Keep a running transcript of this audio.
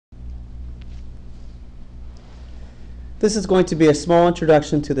This is going to be a small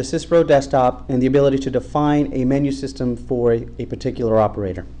introduction to the SYSPRO desktop and the ability to define a menu system for a particular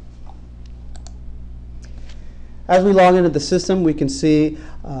operator. As we log into the system, we can see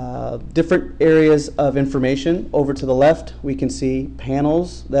different areas of information. Over to the left, we can see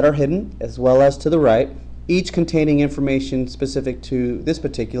panels that are hidden, as well as to the right, each containing information specific to this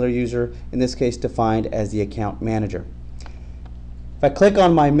particular user, in this case defined as the account manager. If I click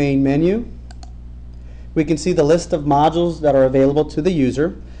on my main menu, we can see the list of modules that are available to the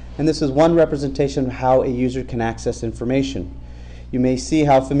user, and this is one representation of how a user can access information. You may see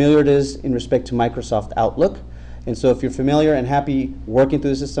how familiar it is in respect to Microsoft Outlook, and so if you're familiar and happy working through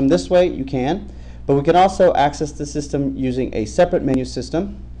the system this way, you can. But we can also access the system using a separate menu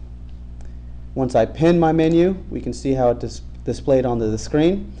system. Once I pin my menu, we can see how it's displayed onto the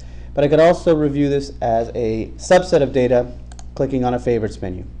screen. But I could also review this as a subset of data clicking on a favorites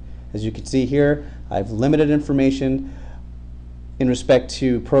menu. As you can see here, I've limited information in respect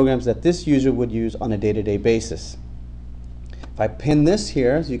to programs that this user would use on a day-to-day basis. If I pin this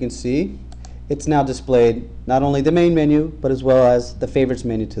here, as you can see, it's now displayed not only the main menu, but as well as the favorites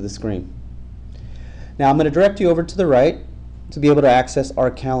menu to the screen. Now I'm going to direct you over to the right to be able to access our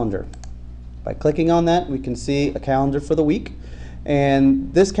calendar. By clicking on that, we can see a calendar for the week,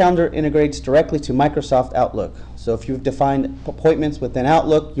 and this calendar integrates directly to Microsoft Outlook. So if you've defined appointments within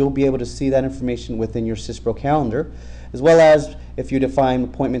Outlook, you'll be able to see that information within your SYSPRO calendar, as well as if you define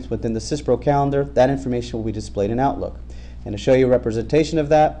appointments within the SYSPRO calendar, that information will be displayed in Outlook. And to show you a representation of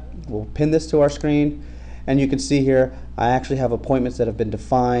that, we'll pin this to our screen, and you can see here I actually have appointments that have been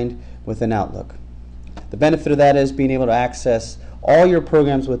defined within Outlook. The benefit of that is being able to access all your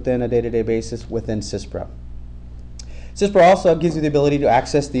programs within a day-to-day basis within SYSPRO. SYSPRO also gives you the ability to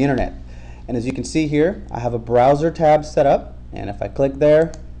access the internet, and as you can see here, I have a browser tab set up, and if I click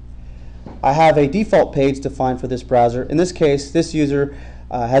there, I have a default page defined for this browser. In this case, this user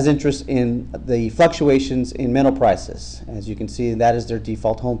has interest in the fluctuations in metal prices. As you can see, that is their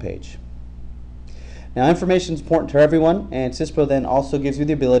default homepage. Now, information is important to everyone, and SYSPRO then also gives you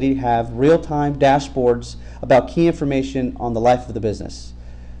the ability to have real-time dashboards about key information on the life of the business.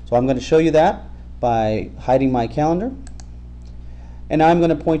 So I'm going to show you that by hiding my calendar, and now I'm going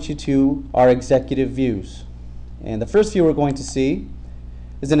to point you to our executive views. And the first view we're going to see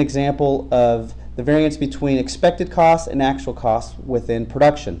is an example of the variance between expected costs and actual costs within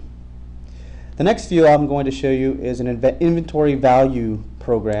production. The next view I'm going to show you is an inventory value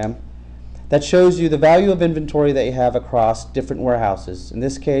program that shows you the value of inventory that you have across different warehouses. In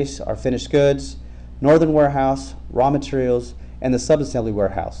this case, our finished goods, northern warehouse, raw materials, and the sub-assembly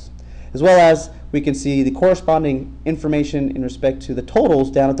warehouse. As well as we can see the corresponding information in respect to the totals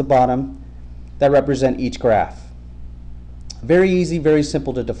down at the bottom that represent each graph. Very easy, very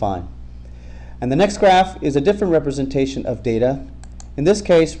simple to define. And the next graph is a different representation of data, in this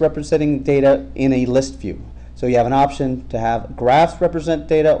case representing data in a list view. So you have an option to have graphs represent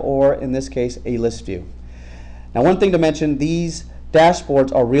data, or in this case a list view. Now, one thing to mention, these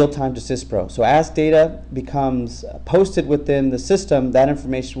dashboards are real-time to SYSPRO. So as data becomes posted within the system, that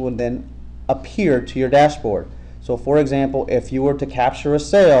information will then appear to your dashboard. So for example, if you were to capture a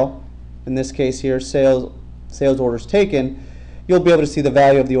sale, in this case here sales orders taken, you'll be able to see the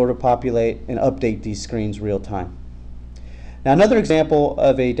value of the order populate and update these screens real time. Now, another example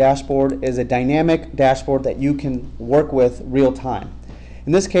of a dashboard is a dynamic dashboard that you can work with real time.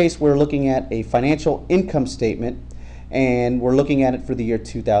 In this case, we're looking at a financial income statement, and we're looking at it for the year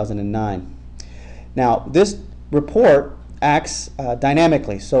 2009. Now, this report acts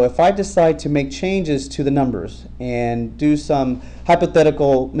dynamically. So if I decide to make changes to the numbers and do some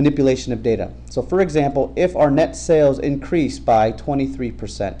hypothetical manipulation of data. So for example, if our net sales increase by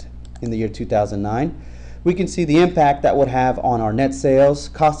 23% in the year 2009, we can see the impact that would have on our net sales,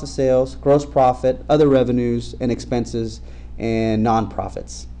 cost of sales, gross profit, other revenues and expenses, and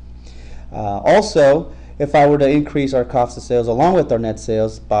non-profits. Also, if I were to increase our cost of sales along with our net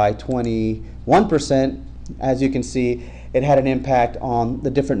sales by 21%, as you can see, it had an impact on the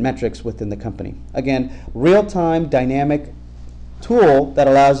different metrics within the company. Again, real-time dynamic tool that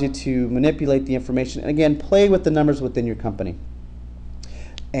allows you to manipulate the information and again play with the numbers within your company.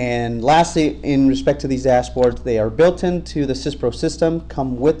 And lastly, in respect to these dashboards, they are built into the SYSPRO system,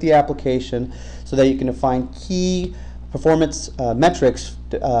 come with the application so that you can define key performance metrics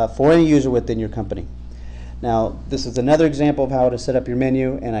for any user within your company. Now, this is another example of how to set up your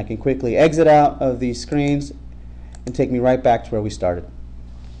menu, and I can quickly exit out of these screens and take me right back to where we started.